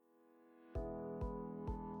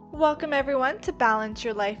Welcome everyone to Balance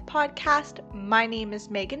Your Life podcast. My name is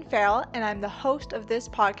Megan Farrell and I'm the host of this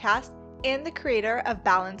podcast and the creator of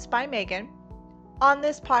Balance by Megan. On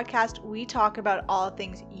this podcast, we talk about all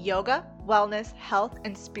things yoga, wellness, health,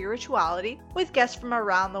 and spirituality with guests from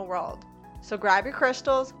around the world. So grab your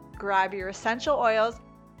crystals, grab your essential oils,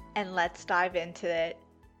 and let's dive into it.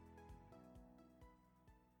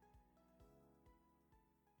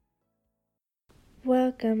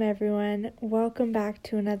 Welcome everyone. Welcome back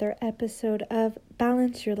to another episode of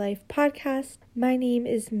Balance Your Life podcast. My name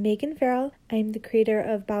is Megan Farrell. I'm the creator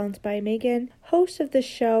of Balance by Megan, host of the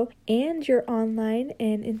show, and your online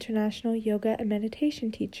and international yoga and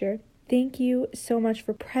meditation teacher. Thank you so much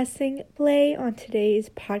for pressing play on today's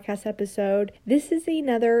podcast episode. This is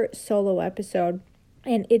another solo episode,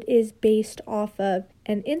 and it is based off of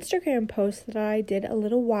an Instagram post that I did a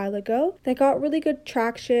little while ago that got really good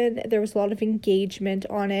traction. There was a lot of engagement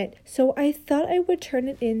on it, so I thought I would turn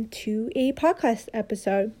it into a podcast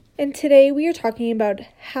episode. And today we are talking about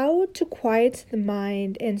how to quiet the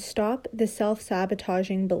mind and stop the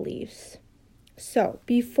self-sabotaging beliefs. So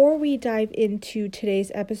before we dive into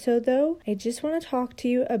today's episode though, I just want to talk to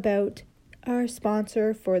you about our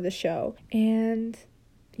sponsor for the show. And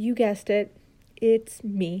you guessed it, it's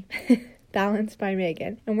me, Balance by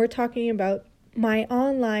Megan. And we're talking about my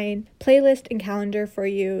online playlist and calendar for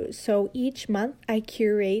you. So each month I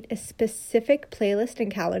curate a specific playlist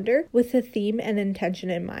and calendar with a theme and intention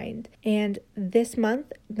in mind. And this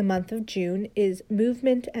month, the month of June, is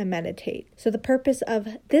movement and meditate. So the purpose of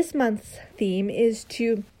this month's theme is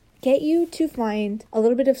to get you to find a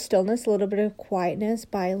little bit of stillness, a little bit of quietness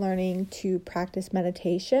by learning to practice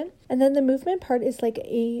meditation. And then the movement part is like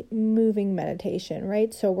a moving meditation,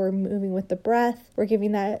 right? So we're moving with the breath. We're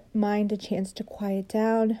giving that mind a chance to quiet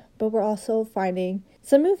down, but we're also finding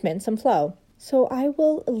some movement, some flow. So I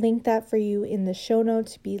will link that for you in the show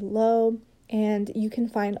notes below. And you can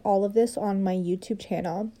find all of this on my YouTube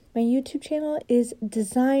channel. My YouTube channel is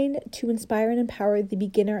designed to inspire and empower the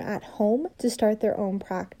beginner at home to start their own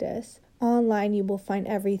practice. Online, you will find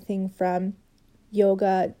everything from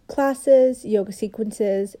yoga classes, yoga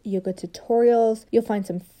sequences, yoga tutorials. You'll find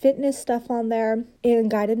some fitness stuff on there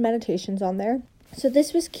and guided meditations on there. So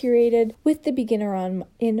this was curated with the beginner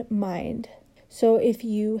in mind. So if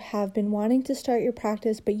you have been wanting to start your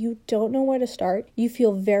practice, but you don't know where to start, you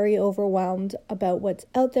feel very overwhelmed about what's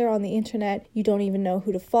out there on the internet, you don't even know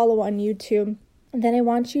who to follow on YouTube, then I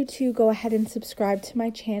want you to go ahead and subscribe to my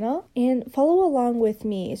channel and follow along with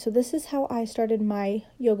me. So this is how I started my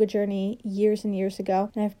yoga journey years and years ago,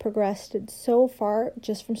 and I've progressed so far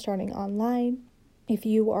just from starting online. If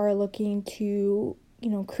you are looking to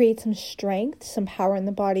create some strength, some power in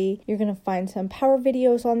the body, you're going to find some power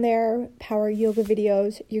videos on there, power yoga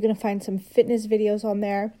videos. You're going to find some fitness videos on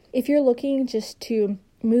there. If you're looking just to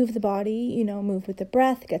move the body, move with the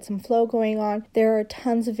breath, get some flow going on, there are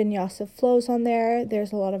tons of vinyasa flows on there.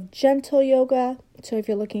 There's a lot of gentle yoga. So if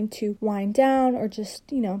you're looking to wind down or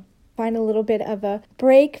just, find a little bit of a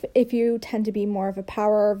break, if you tend to be more of a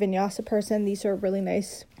power or vinyasa person, these are really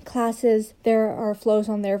nice classes. There are flows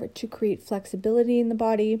on there to create flexibility in the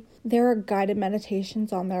body. There are guided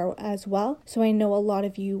meditations on there as well. So I know a lot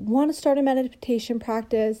of you want to start a meditation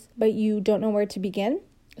practice, but you don't know where to begin.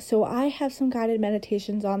 So I have some guided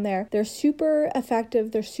meditations on there. They're super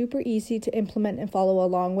effective. They're super easy to implement and follow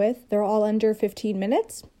along with. They're all under 15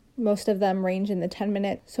 minutes. Most of them range in the 10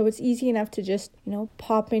 minutes. So it's easy enough to just,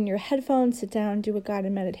 pop in your headphones, sit down, do a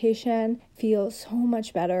guided meditation, feel so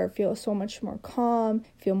much better, feel so much more calm,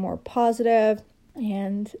 feel more positive,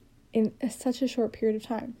 and in such a short period of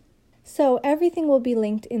time. So everything will be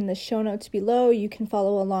linked in the show notes below. You can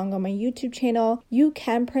follow along on my YouTube channel. You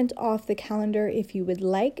can print off the calendar if you would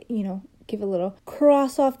like, give a little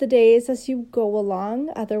cross off the days as you go along.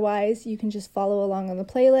 Otherwise, you can just follow along on the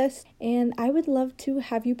playlist. And I would love to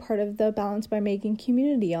have you part of the Balance by Megan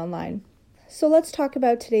community online. So let's talk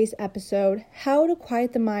about today's episode, how to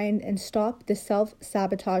quiet the mind and stop the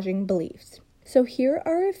self-sabotaging beliefs. So here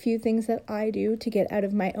are a few things that I do to get out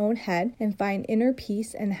of my own head and find inner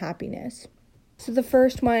peace and happiness. So the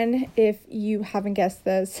first one, if you haven't guessed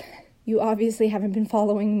this, you obviously haven't been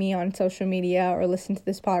following me on social media or listen to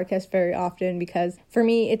this podcast very often, because for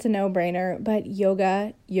me, it's a no-brainer, but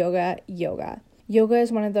yoga. Yoga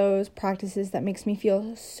is one of those practices that makes me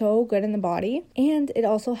feel so good in the body, and it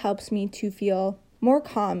also helps me to feel more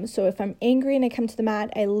calm. So if I'm angry and I come to the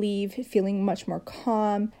mat, I leave feeling much more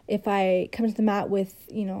calm. If I come to the mat with,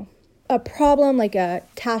 a problem like a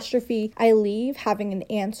catastrophe, I leave having an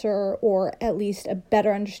answer or at least a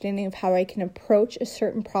better understanding of how I can approach a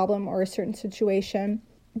certain problem or a certain situation.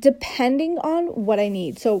 depending on what I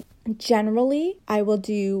need. So generally, I will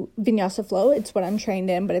do vinyasa flow. It's what I'm trained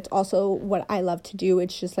in, but it's also what I love to do.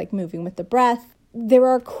 It's just like moving with the breath. There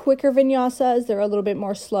are quicker vinyasas. They're a little bit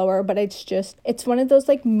more slower, but it's one of those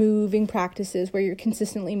like moving practices where you're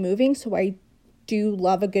consistently moving. So I do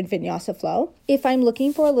love a good vinyasa flow. If I'm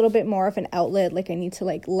looking for a little bit more of an outlet, like I need to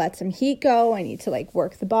like let some heat go, I need to like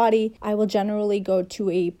work the body, I will generally go to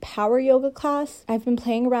a power yoga class. I've been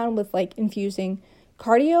playing around with like infusing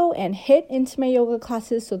cardio and HIIT into my yoga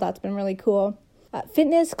classes, so that's been really cool.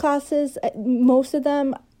 Fitness classes, most of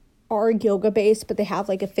them are yoga based, but they have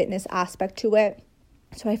like a fitness aspect to it,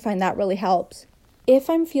 so I find that really helps. If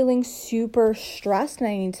I'm feeling super stressed and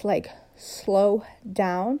I need to like slow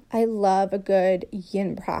down, I love a good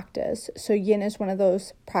yin practice. So yin is one of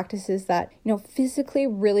those practices that, physically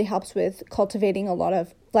really helps with cultivating a lot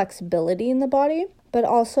of flexibility in the body, but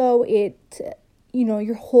also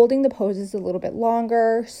you're holding the poses a little bit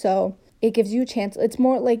longer, so it gives you a chance. It's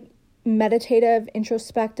more like meditative,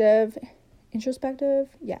 introspective. You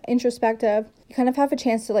kind of have a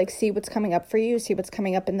chance to like see what's coming up for you, see what's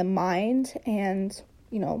coming up in the mind, and,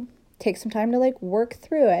 take some time to like work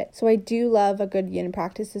through it. So I do love a good yin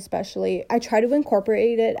practice, especially. I try to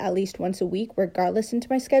incorporate it at least once a week, regardless into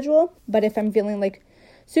my schedule. But if I'm feeling like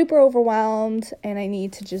super overwhelmed and I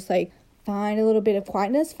need to just like find a little bit of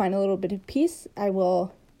quietness, find a little bit of peace, I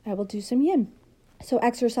will do some yin. So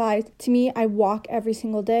exercise, to me, I walk every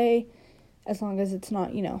single day, as long as it's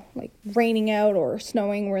not, like raining out or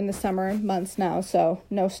snowing. We're in the summer months now, so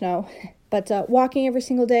no snow. But walking every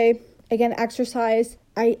single day. Again, exercise.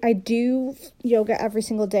 I do yoga every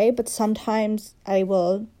single day, but sometimes I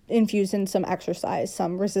will infuse in some exercise,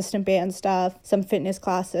 some resistant band stuff, some fitness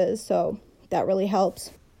classes. So that really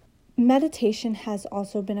helps. Meditation has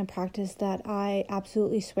also been a practice that I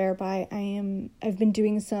absolutely swear by. I've been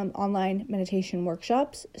doing some online meditation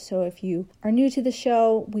workshops. So if you are new to the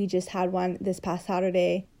show, we just had one this past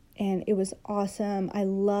Saturday and it was awesome. I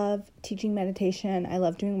love teaching meditation. I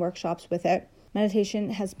love doing workshops with it.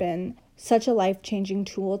 Meditation has been such a life-changing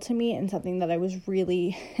tool to me and something that I was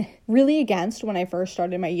really, really against when I first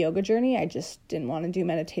started my yoga journey. I just didn't want to do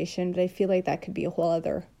meditation, but I feel like that could be a whole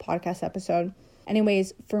other podcast episode.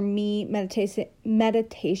 Anyways, for me,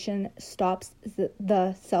 meditation stops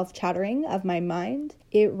the self-chattering of my mind.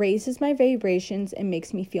 It raises my vibrations and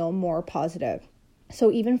makes me feel more positive.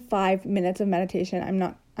 So even 5 minutes of meditation,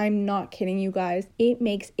 I'm not kidding you guys, it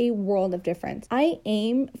makes a world of difference. I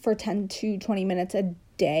aim for 10 to 20 minutes a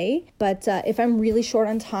day, but if I'm really short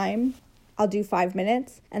on time, I'll do 5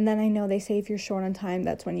 minutes. And then I know they say if you're short on time,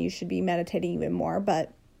 that's when you should be meditating even more,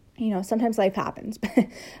 but sometimes life happens.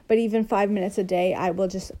 But even 5 minutes a day, I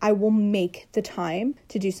will make the time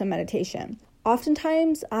to do some meditation.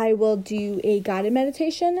 Oftentimes I will do a guided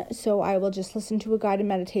meditation. So I will just listen to a guided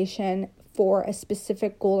meditation for a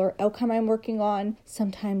specific goal or outcome I'm working on.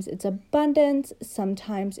 Sometimes it's abundance.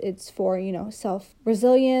 Sometimes it's for,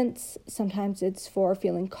 self-resilience. Sometimes it's for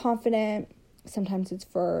feeling confident. Sometimes it's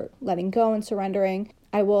for letting go and surrendering.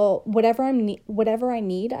 Whatever I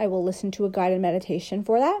need, I will listen to a guided meditation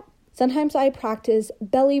for that. Sometimes I practice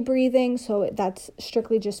belly breathing, so that's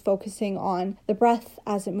strictly just focusing on the breath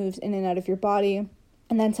as it moves in and out of your body.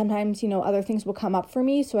 And then sometimes, other things will come up for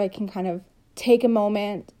me, so I can kind of take a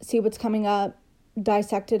moment, see what's coming up,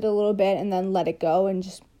 dissect it a little bit, and then let it go and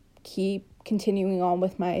just keep continuing on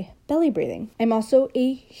with my belly breathing. I'm also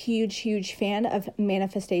a huge fan of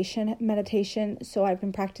manifestation meditation, so I've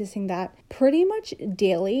been practicing that pretty much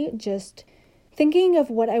daily, just thinking of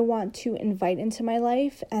what I want to invite into my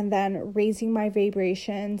life and then raising my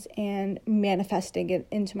vibrations and manifesting it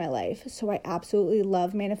into my life. So I absolutely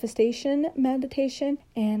love manifestation meditation,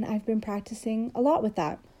 and I've been practicing a lot with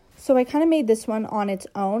that. So I kind of made this one on its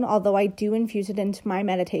own, although I do infuse it into my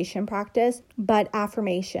meditation practice, but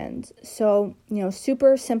affirmations. So,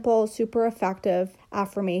 super simple, super effective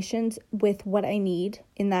affirmations with what I need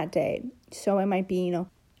in that day. So it might be,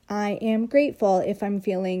 I am grateful if I'm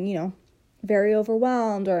feeling, very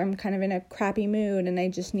overwhelmed, or I'm kind of in a crappy mood and I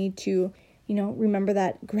just need to, remember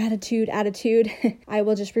that gratitude attitude. I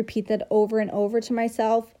will just repeat that over and over to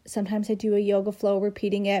myself. Sometimes I do a yoga flow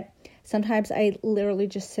repeating it. Sometimes I literally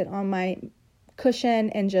just sit on my cushion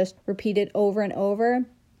and just repeat it over and over.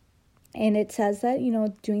 And it says that,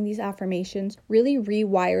 doing these affirmations really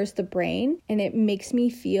rewires the brain, and it makes me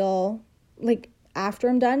feel like after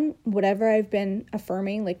I'm done, whatever I've been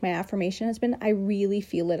affirming, like my affirmation has been, I really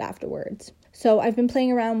feel it afterwards. So I've been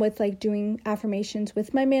playing around with doing affirmations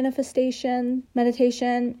with my manifestation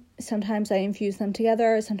meditation. Sometimes I infuse them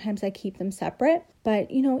together. Sometimes I keep them separate.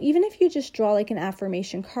 But, even if you just draw an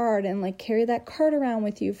affirmation card and carry that card around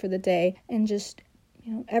with you for the day and just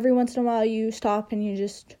every once in a while you stop and you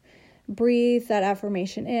just breathe that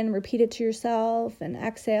affirmation in, repeat it to yourself, and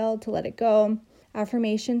exhale to let it go.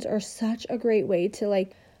 Affirmations are such a great way to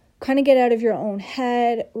kind of get out of your own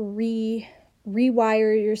head,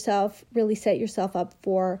 rewire yourself, really set yourself up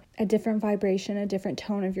for a different vibration, a different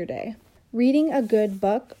tone of your day. Reading a good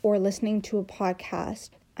book or listening to a podcast.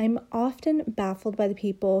 I'm often baffled by the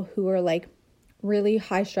people who are really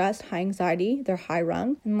high stress, high anxiety, they're high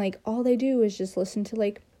rung, and all they do is just listen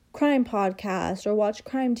to crime podcasts or watch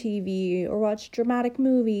crime TV or watch dramatic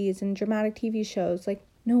movies and dramatic TV shows.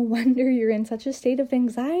 No wonder you're in such a state of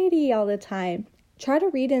anxiety all the time. Try to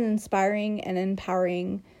read an inspiring and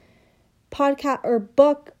empowering podcast or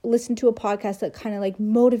book. Listen to a podcast that kind of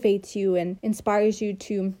motivates you and inspires you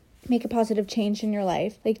to make a positive change in your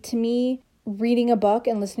life. To me, reading a book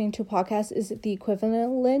and listening to a podcast is the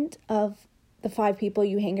equivalent of the 5 people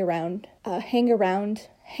you hang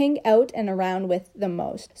out and around with the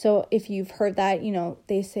most. So if you've heard that,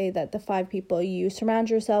 they say that the 5 people you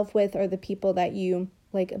surround yourself with are the people that you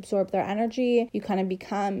absorb their energy, you kind of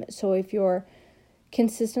become. So if you're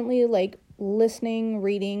consistently listening,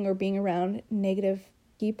 reading, or being around negative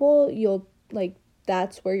people, you'll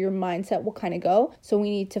that's where your mindset will kind of go. So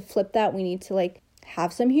we need to flip that. We need to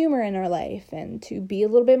have some humor in our life and to be a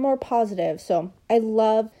little bit more positive. So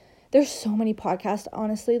there's so many podcasts,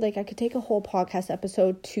 honestly. I could take a whole podcast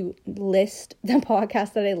episode to list the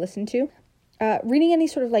podcasts that I listen to. Reading any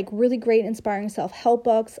sort of really great inspiring self-help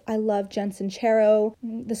books. I love Jen Sincero.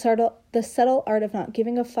 The Subtle Art of Not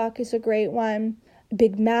Giving a Fuck is a great one.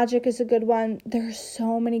 Big Magic is a good one. There are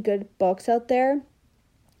so many good books out there.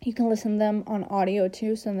 You can listen to them on audio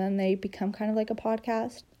too, so then they become kind of like a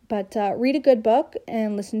podcast. But read a good book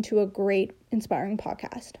and listen to a great inspiring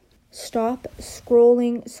podcast. Stop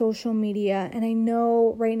scrolling social media. And I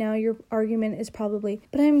know right now your argument is probably,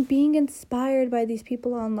 but I'm being inspired by these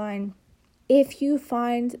people online. If you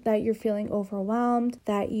find that you're feeling overwhelmed,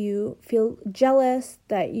 that you feel jealous,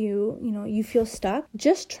 that you feel stuck,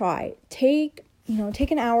 just try. Take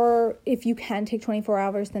an hour. If you can take 24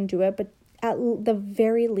 hours, then do it. But at the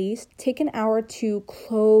very least, take an hour to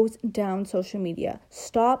close down social media.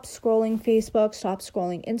 Stop scrolling Facebook, stop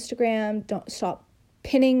scrolling Instagram, don't stop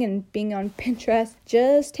pinning and being on Pinterest.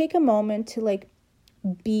 Just take a moment to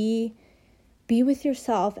be with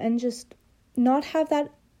yourself and just not have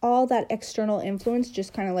all that external influence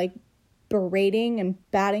just kind of berating and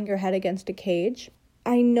batting your head against a cage.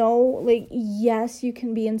 I know yes, you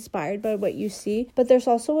can be inspired by what you see, but there's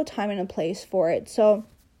also a time and a place for it. So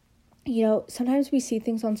sometimes we see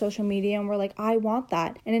things on social media and we're like, I want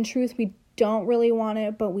that. And in truth, we don't really want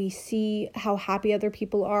it, but we see how happy other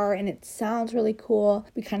people are and it sounds really cool.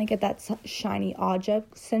 We kind of get that shiny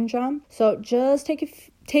object syndrome. So just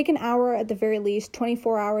take an hour at the very least,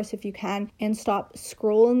 24 hours if you can, and stop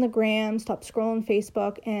scrolling the gram, stop scrolling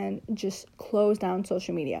Facebook, and just close down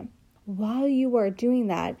social media. While you are doing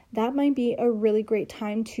that might be a really great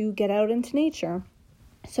time to get out into nature.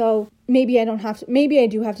 So maybe I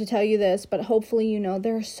do have to tell you this, but hopefully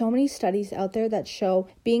there are so many studies out there that show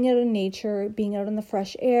being out in nature, being out in the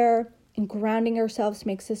fresh air, and grounding ourselves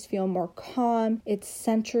makes us feel more calm, it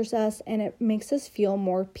centers us, and it makes us feel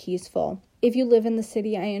more peaceful. If you live in the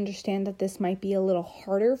city, I understand that this might be a little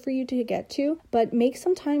harder for you to get to, but make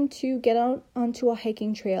some time to get out onto a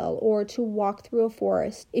hiking trail or to walk through a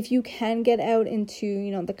forest. If you can get out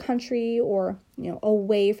into, the country or,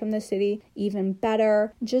 away from the city, even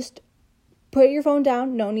better. Just put your phone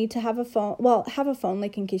down. No need to have a phone. Well, have a phone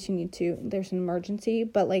in case you need to. There's an emergency,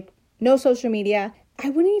 but no social media. I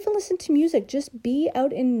wouldn't even listen to music. Just be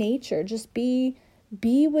out in nature. Just be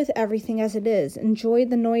with everything as it is. Enjoy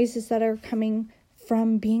the noises that are coming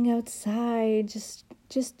from being outside.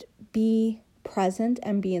 Just be present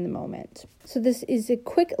and be in the moment. So this is a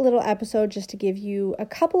quick little episode just to give you a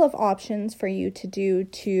couple of options for you to do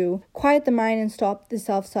to quiet the mind and stop the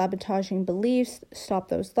self-sabotaging beliefs, stop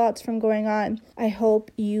those thoughts from going on. I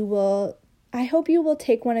hope you will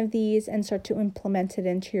take one of these and start to implement it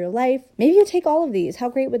into your life. Maybe you take all of these. How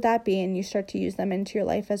great would that be? And you start to use them into your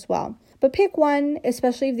life as well. But pick one,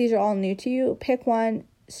 especially if these are all new to you, pick one,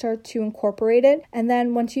 start to incorporate it. And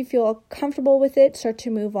then once you feel comfortable with it, start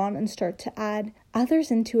to move on and start to add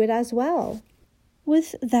others into it as well.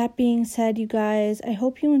 With that being said, you guys, I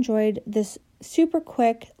hope you enjoyed this super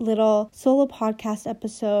quick little solo podcast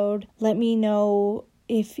episode. Let me know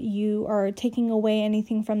if you are taking away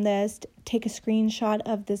anything from this. Take a screenshot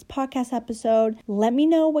of this podcast episode. Let me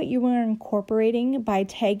know what you were incorporating by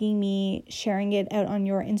tagging me, sharing it out on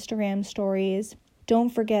your Instagram stories. Don't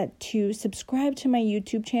forget to subscribe to my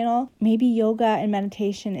YouTube channel. Maybe yoga and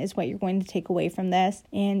meditation is what you're going to take away from this,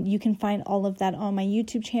 and you can find all of that on my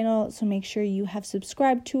YouTube channel, so make sure you have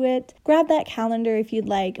subscribed to it. Grab that calendar if you'd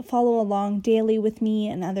like. Follow along daily with me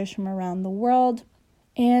and others from around the world.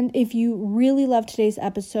 And if you really love today's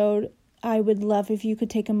episode, I would love if you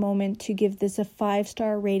could take a moment to give this a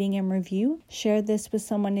 5-star rating and review. Share this with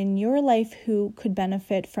someone in your life who could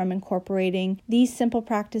benefit from incorporating these simple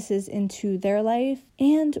practices into their life.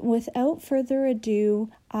 And without further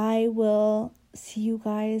ado, I will see you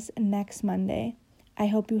guys next Monday. I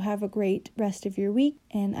hope you have a great rest of your week,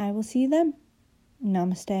 and I will see you then.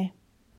 Namaste.